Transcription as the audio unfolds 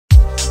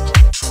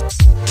So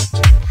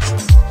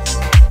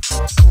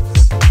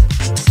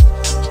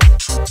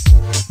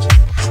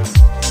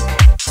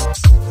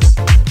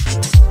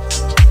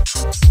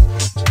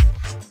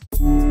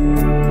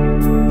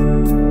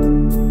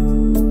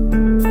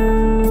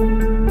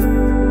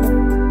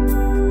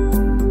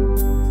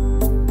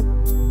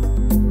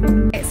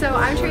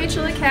I'm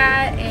Tarantula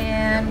Kat,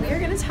 and we are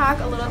going to talk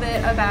a little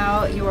bit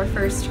about your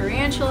first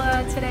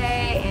tarantula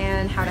today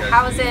and how to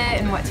house it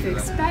and what to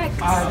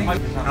expect.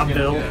 I'm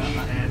Bill,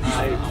 and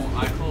I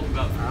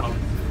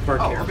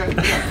work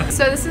here.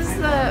 So this is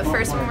the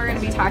first one we're going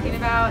to be talking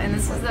about, and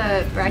this is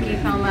the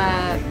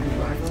Brachypelma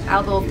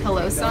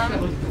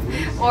albopilosum,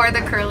 or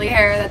the curly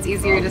hair. That's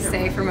easier to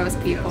say for most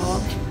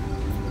people.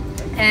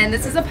 And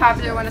this is a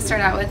popular one to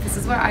start out with. This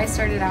is what I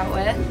started out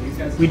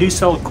with. We do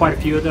sell quite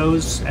a few of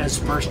those as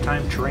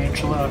first-time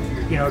tarantula,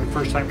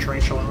 first-time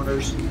tarantula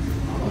owners.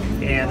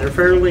 And they're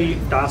fairly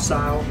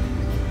docile.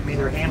 I mean,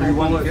 they're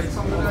handleable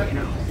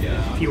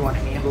if you want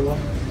to handle them.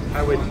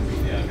 I would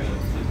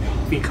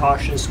be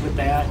cautious with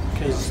that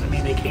because, I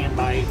mean, they can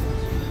bite.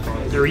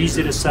 They're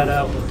easy to set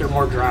up. They're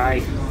more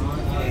dry.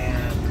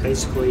 And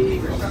basically,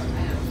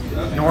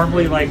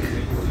 normally, like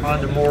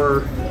on the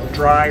more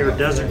dry or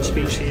desert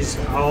species,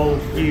 I'll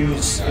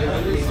use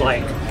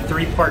like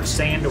 3 parts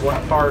sand to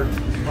 1 part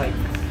like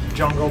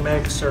jungle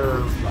mix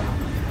or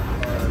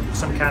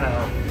some kind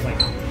of like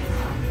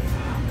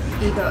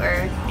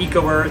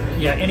eco earth,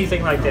 yeah,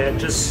 anything like that,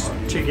 just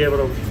to be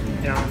able to,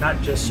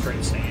 not just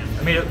straight sand.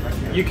 I mean,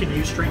 you can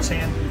use straight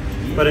sand,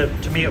 but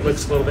to me it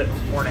looks a little bit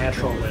more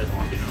natural with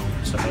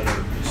some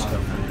other stuff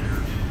in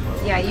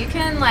there. Yeah, you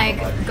can like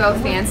go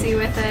fancy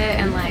with it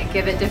and like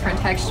give it different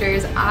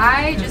textures.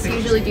 I just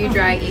usually do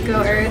dry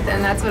eco earth,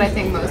 and that's what I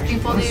think most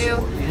people do,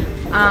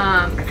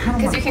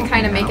 because you can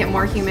kind of make it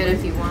more humid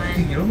if you want.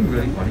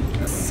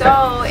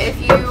 So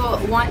if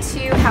you want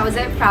to house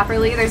it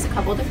properly, there's a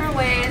couple different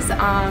ways.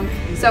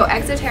 So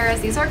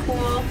Exoteras, these are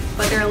cool,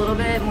 but they're a little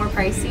bit more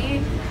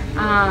pricey.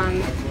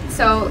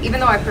 So even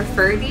though I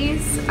prefer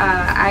these,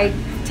 I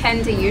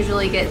tend to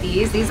usually get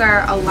these. These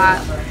are a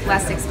lot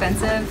less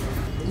expensive.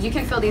 You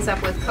can fill these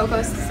up with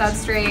cocoa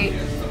substrate,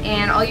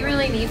 and all you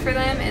really need for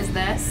them is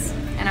this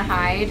and a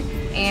hide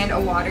and a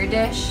water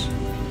dish.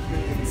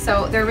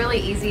 So they're really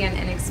easy and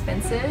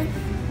inexpensive.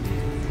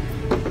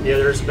 Yeah,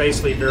 there's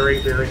basically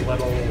very, very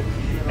little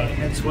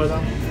maintenance with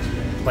them.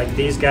 Like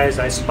these guys,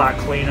 I spot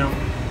clean them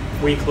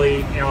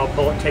weekly.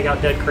 I'll take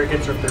out dead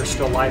crickets, or if there's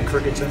still live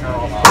crickets in there,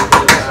 I'll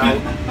pull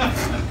them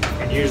out.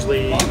 And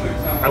usually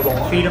I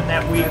won't feed them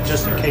that week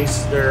just in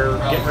case they're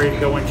getting ready to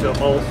go into a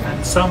molt.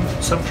 And some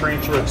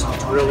tarantulas,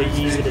 it's really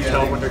easy to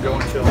tell when they're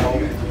going to a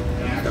molt.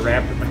 Their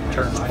abdomen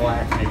turns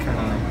black, and they kind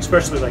of,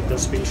 especially like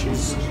this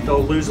species,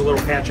 they'll lose a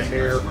little patch of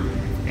hair,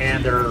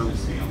 and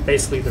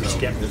basically their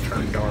skin will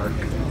turn dark.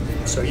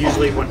 So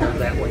usually when they're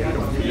that way, I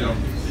don't feed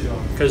them,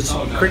 because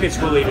crickets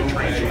will eat a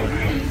tarantula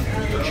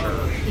for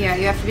sure. Yeah,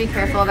 you have to be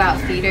careful about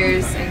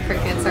feeders, and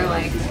crickets are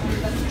like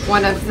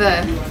one of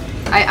the...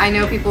 I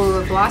know people who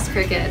have lost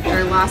cricket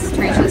or lost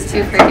tarantulas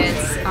to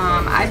crickets.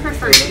 I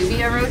prefer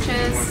dubia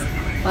roaches,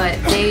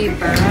 but they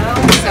burrow,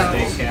 so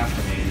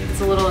it's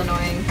a little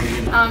annoying.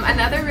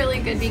 Another really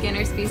good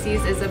beginner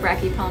species is the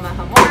Brachypelma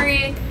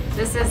hamori.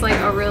 This is like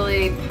a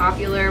really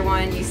popular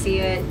one. You see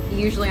it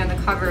usually on the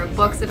cover of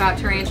books about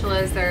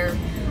tarantulas. They're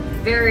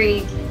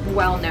very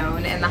well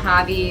known in the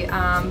hobby,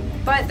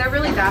 but they're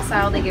really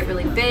docile. They get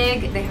really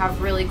big. They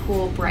have really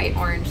cool bright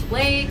orange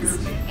legs,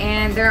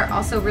 and they're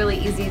also really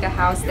easy to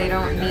house. They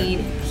don't need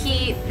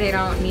heat. They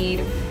don't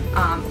need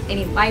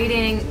any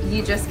lighting.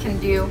 You just can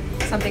do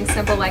something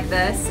simple like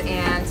this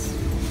and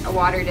a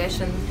water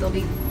dish, and they'll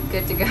be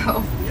good to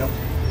go. Yep.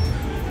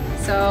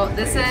 So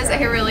this is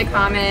a really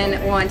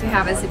common one to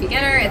have as a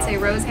beginner. It's a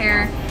rose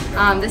hair.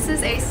 This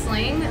is a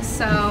sling,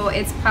 so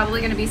it's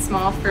probably going to be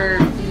small for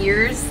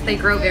years. They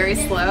grow very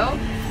slow,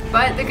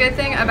 but the good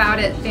thing about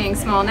it being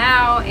small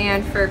now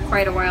and for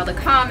quite a while to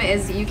come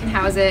is you can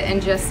house it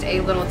in just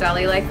a little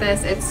deli like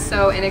this. It's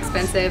so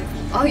inexpensive.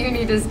 All you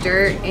need is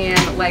dirt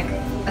and like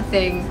a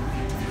thing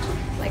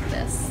like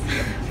this.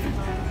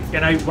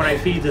 And when I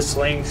feed the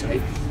slings,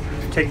 I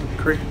take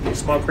the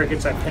small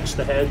crickets, I pinch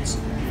the heads,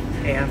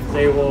 and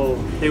they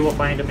will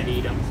find them and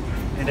eat them.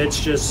 And it's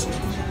just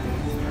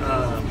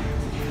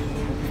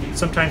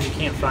sometimes you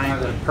can't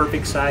find the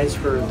perfect size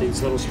for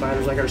these little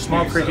spiders. Like our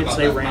small crickets,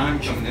 they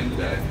range,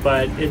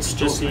 but it's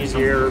just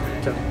easier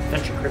to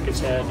pinch a cricket's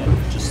head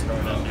and just throw it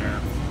in there.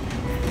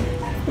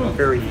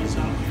 Very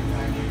easy.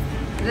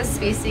 This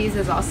species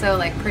is also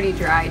like pretty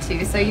dry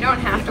too, so you don't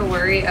have to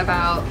worry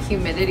about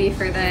humidity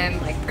for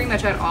them like pretty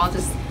much at all.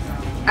 Just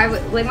like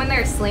when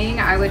they're slinging,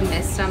 I would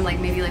mist them like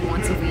maybe like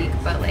once a week,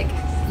 but like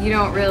you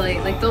don't really,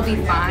 like they'll be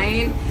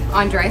fine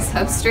on dry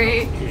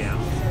substrate. Yeah,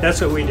 that's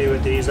what we do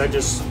with these. I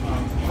just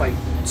like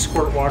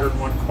squirt water in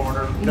one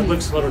corner that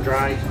looks a little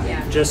dry,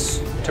 yeah,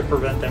 just to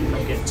prevent them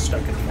from getting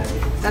stuck in the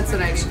mold. That's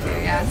what I do too.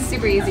 Yeah, it's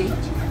super easy.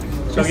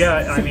 So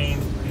yeah, I mean,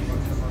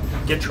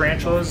 get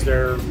tarantulas.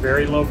 They're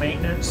very low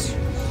maintenance.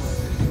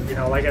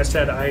 Like I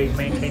said, I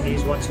maintain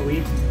these once a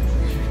week.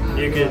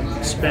 You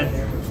could spend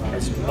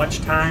as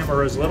much time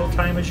or as little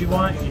time as you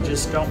want. You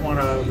just don't want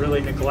to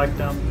really neglect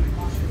them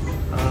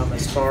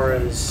as far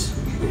as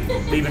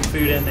leaving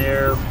food in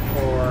there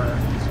or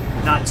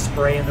not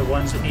spraying the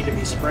ones that need to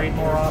be sprayed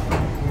more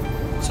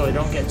often so they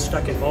don't get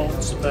stuck in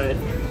molds. But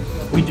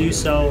we do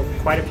sell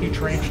quite a few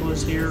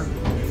tarantulas here,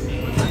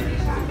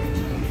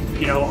 and,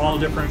 you know, all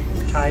different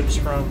types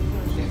from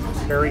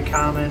very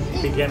common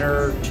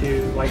beginner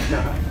to like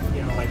the,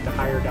 you know, like the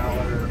higher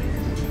dollar,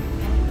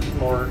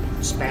 more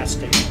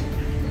spastic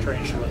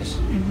tarantulas,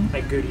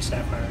 like Goody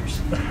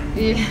Sapphires.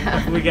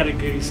 Yeah. We got a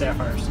Goody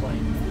Sapphire slate.